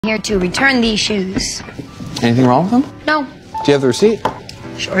Here to return these shoes. Anything wrong with them? No. Do you have the receipt?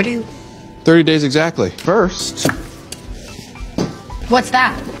 Sure do. 30 days exactly. First, What's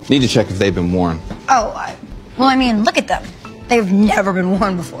that? need to check if they've been worn. Oh, well, I mean, look at them. They've never been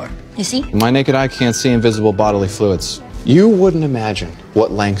worn before. You see? My naked eye can't see invisible bodily fluids. You wouldn't imagine what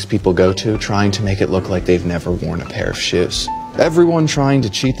lengths people go to trying to make it look like they've never worn a pair of shoes. Everyone trying to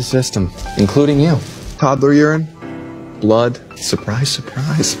cheat the system, including you. Toddler urine, blood, surprise,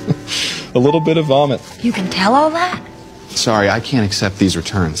 surprise. A little bit of vomit. You can tell all that? Sorry, I can't accept these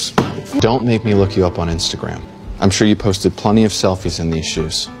returns. Don't make me look you up on Instagram. I'm sure you posted plenty of selfies in these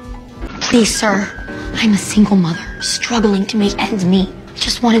shoes. Please, sir. I'm a single mother, struggling to make ends meet.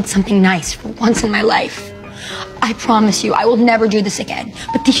 Just wanted something nice for once in my life. I promise you, I will never do this again.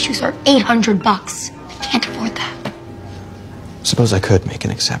 But these shoes are $800. I can't afford that. Suppose I could make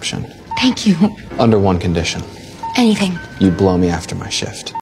an exception. Thank you. Under one condition. Anything. You blow me after my shift.